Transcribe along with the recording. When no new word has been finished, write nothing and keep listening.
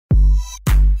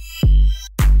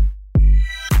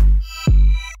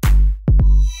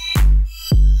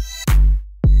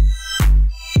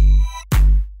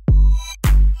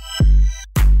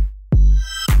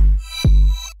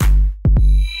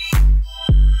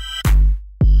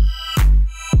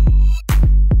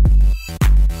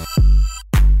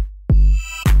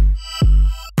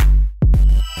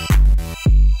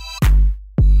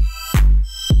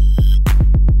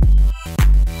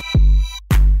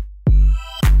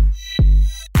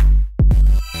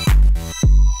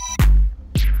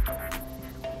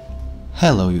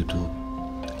Hello YouTube,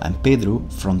 I'm Pedro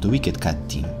from the Wicked Cat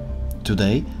team.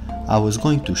 Today I was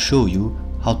going to show you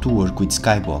how to work with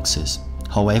skyboxes.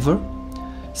 However,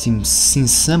 since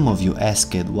some of you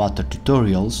asked water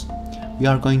tutorials, we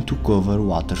are going to cover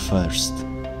water first,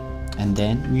 and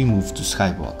then we move to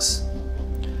skybox.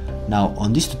 Now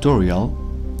on this tutorial,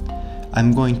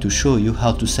 I'm going to show you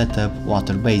how to set up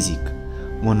Water Basic,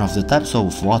 one of the types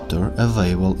of water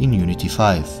available in Unity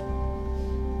 5.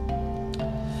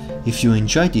 If you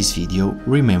enjoyed this video,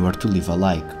 remember to leave a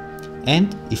like,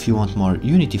 and if you want more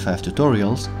Unity 5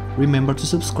 tutorials, remember to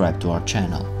subscribe to our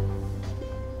channel.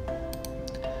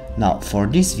 Now for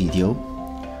this video,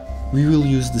 we will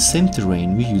use the same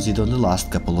terrain we used on the last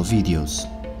couple of videos.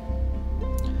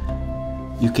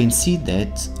 You can see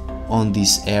that on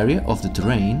this area of the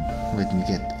terrain, let me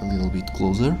get a little bit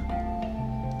closer.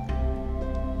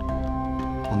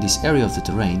 On this area of the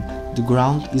terrain, the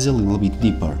ground is a little bit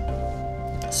deeper.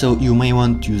 So you may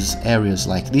want to use areas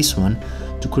like this one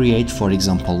to create, for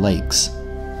example, lakes.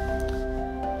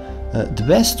 The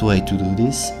best way to do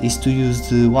this is to use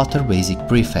the Water Basic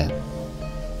prefab.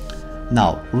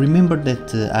 Now remember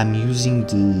that I'm using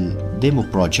the demo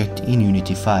project in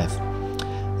Unity 5,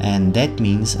 and that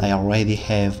means I already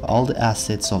have all the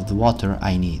assets of the water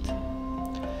I need.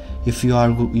 If you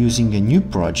are using a new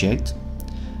project,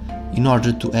 in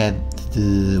order to add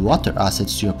the water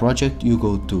assets to your project, you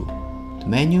go to the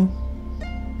menu,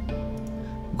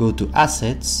 go to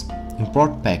Assets,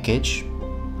 Import Package,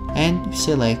 and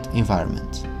select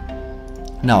Environment.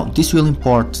 Now this will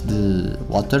import the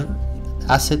water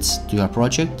assets to your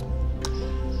project,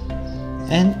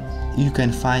 and you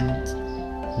can find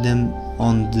them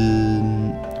on the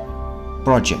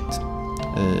project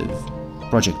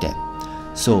tab.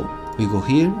 So we go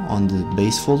here on the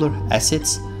base folder,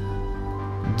 Assets.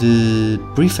 The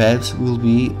prefabs will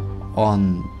be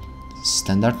on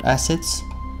Standard Assets.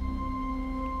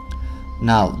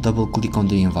 Now double click on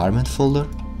the Environment folder,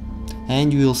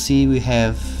 and you will see we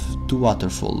have two water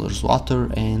folders, Water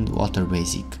and Water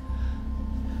Basic.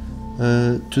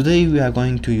 Today we are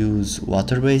going to use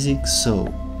Water Basic,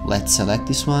 so let's select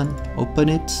this one, open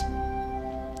it,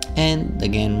 and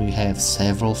again we have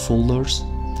several folders.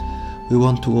 We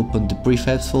want to open the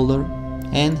prefabs folder,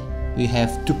 and we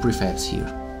have two prefabs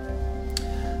here.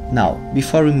 Now,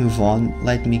 before we move on,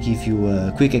 let me give you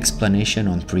a quick explanation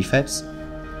on prefabs.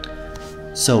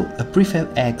 So, a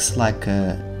prefab acts like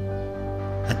a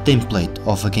template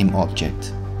of a game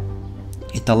object.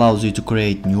 It allows you to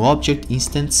create new object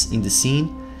instance in the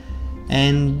scene,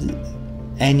 and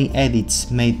any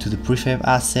edits made to the prefab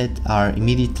asset are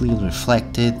immediately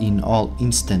reflected in all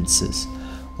instances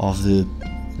of the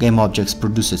game objects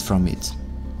produced from it.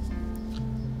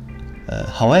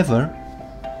 However,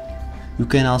 you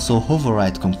can also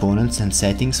override components and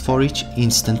settings for each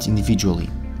instance individually.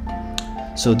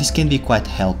 So this can be quite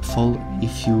helpful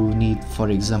if you need, for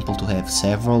example, to have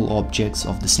several objects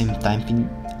of the same type in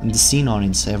the scene or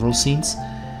in several scenes,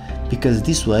 because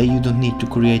this way you don't need to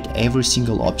create every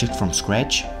single object from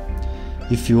scratch.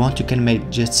 If you want, you can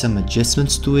make just some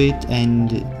adjustments to it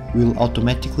and will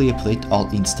automatically update all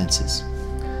instances.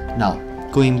 Now,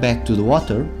 going back to the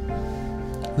water,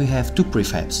 we have two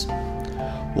prefabs.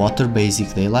 Water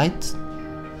Basic Daylight,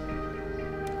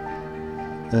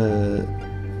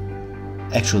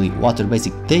 actually Water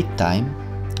Basic Daytime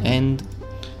and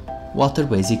Water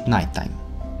Basic Nighttime.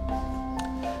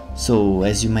 So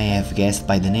as you may have guessed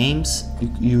by the names,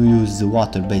 you use the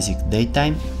Water Basic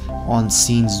Daytime on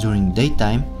scenes during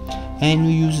daytime, and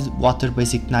you use Water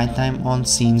Basic Nighttime on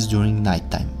scenes during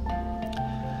nighttime.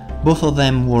 Both of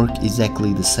them work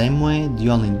exactly the same way. The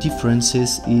only difference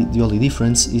is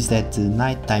that the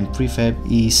nighttime prefab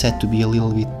is set to be a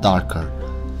little bit darker.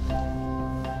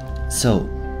 So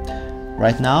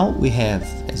right now we have,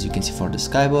 as you can see for the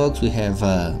skybox, we have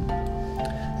a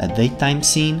daytime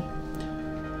scene.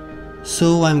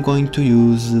 So I'm going to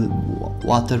use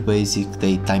Water Basic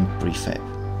Daytime prefab.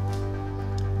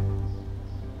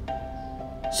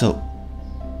 So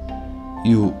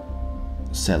you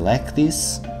select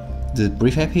the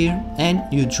prefab here, and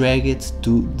you drag it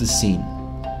to the scene.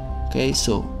 Okay,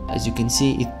 so as you can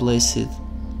see, it places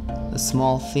a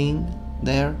small thing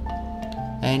there,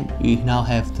 and we now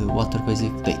have the Water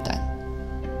Basic Daytime.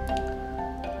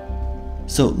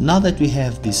 So now that we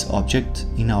have this object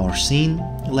in our scene,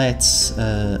 let's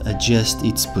adjust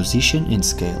its position and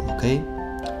scale. Okay,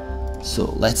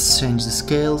 so let's change the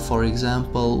scale, for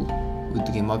example, with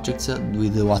the game object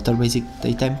with the Water Basic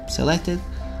Daytime selected.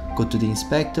 Go to the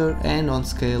inspector, and on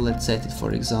scale let's set it,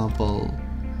 for example,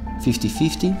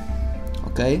 50-50.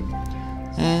 Okay,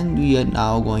 and we are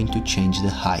now going to change the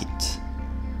height.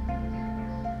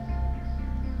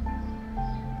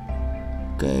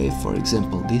 Okay, for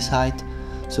example this height.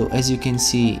 So as you can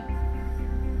see,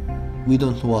 we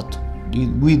don't want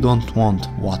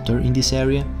water in this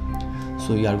area,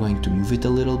 so we are going to move it a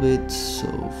little bit. So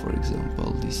for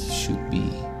example this should be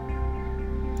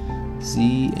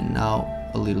Z, and now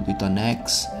a little bit on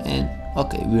X, and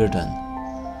okay, we're done.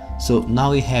 So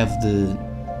now we have the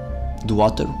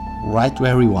water right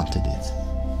where we wanted it.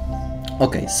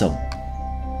 Okay, so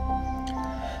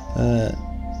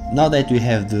now that we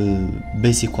have the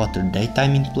basic water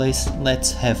daytime in place,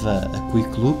 let's have a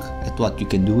quick look at what you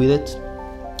can do with it.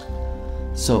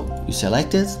 So you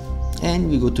select it and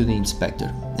we go to the inspector,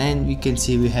 and we can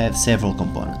see we have several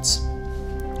components.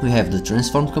 We have the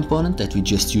transform component that we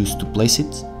just used to place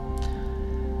it.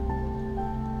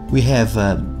 We have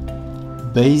a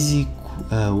basic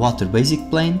water basic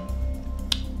plane,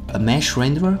 a mesh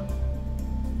renderer.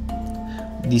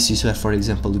 This is where, for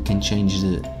example, you can change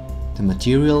the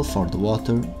material for the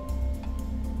water.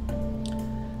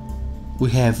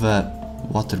 We have a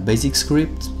water basic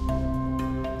script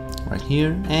right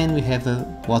here, and we have a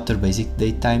water basic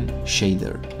daytime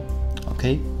shader.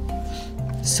 Okay,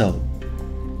 so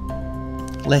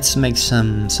let's make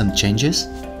some changes.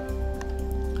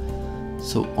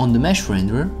 So on the mesh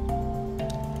renderer,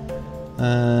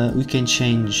 we can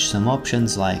change some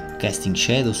options like casting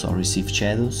shadows or receive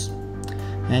shadows,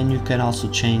 and you can also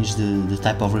change the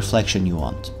type of reflection you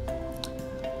want.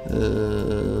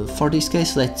 For this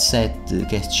case, let's set the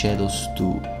cast shadows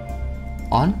to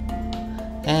on,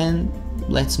 and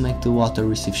let's make the water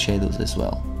receive shadows as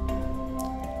well.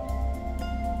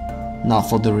 Now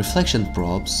for the reflection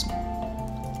probes,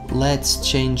 let's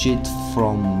change it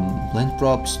from blend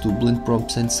probes to blend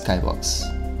probes and skybox.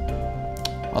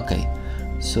 Okay,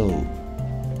 so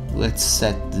let's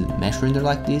set the mesh render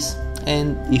like this,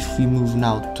 and if we move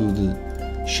now to the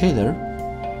shader,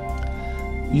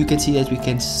 you can see that we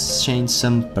can change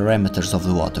some parameters of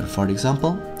the water. For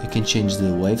example, you can change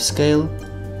the wave scale.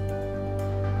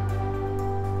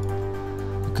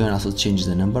 You can also change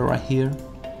the number right here,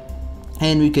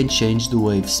 and we can change the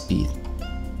wave speed.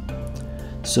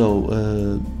 So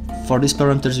for these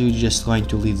parameters we're just going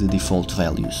to leave the default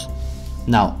values.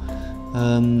 Now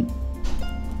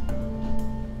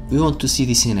we want to see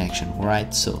this in action,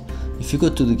 right? So if you go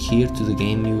to here to the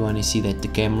game, you're going to see that the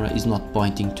camera is not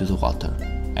pointing to the water.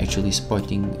 Actually it's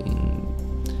pointing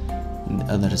in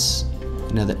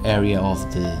another area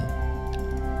of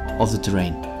the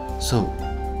terrain. So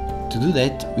to do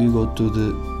that, we go to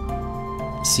the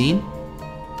scene,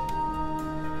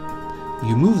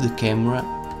 you move the camera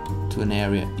to an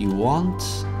area you want,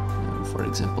 for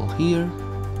example here.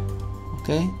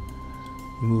 Okay,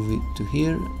 move it to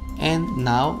here, and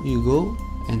now you go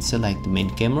and select the main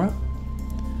camera.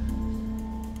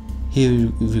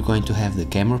 Here we're going to have the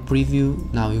camera preview.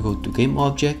 Now you go to game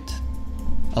object,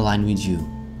 align with view.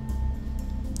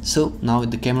 So now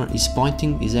the camera is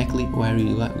pointing exactly where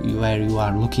you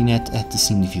are looking at the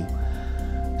scene view.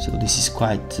 So this is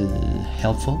quite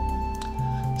helpful.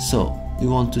 So we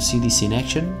want to see this in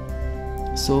action,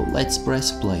 so let's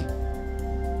press play.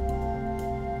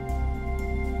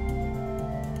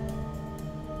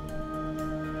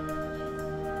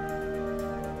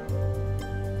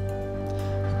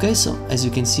 Okay, so as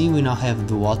you can see, we now have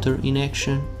the water in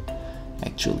action.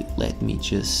 Actually, let me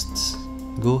just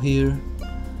go here,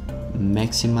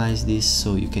 maximize this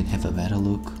so you can have a better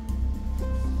look.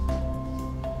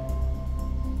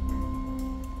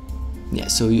 Yeah,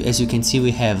 so as you can see, we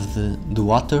have the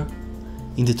water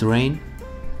in the terrain,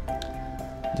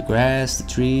 the grass, the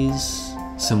trees,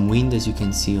 some wind as you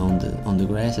can see on the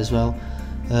grass as well,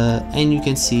 and you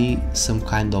can see some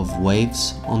kind of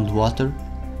waves on the water.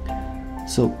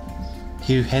 So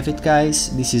here you have it, guys.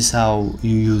 This is how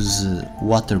you use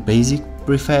water basic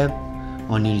prefab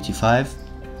on Unity 5.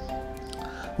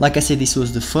 Like I said, this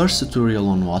was the first tutorial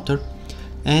on water,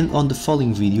 and on the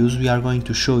following videos we are going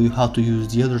to show you how to use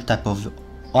the other type of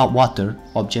water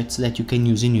objects that you can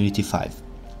use in Unity 5.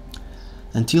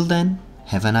 Until then,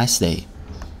 have a nice day.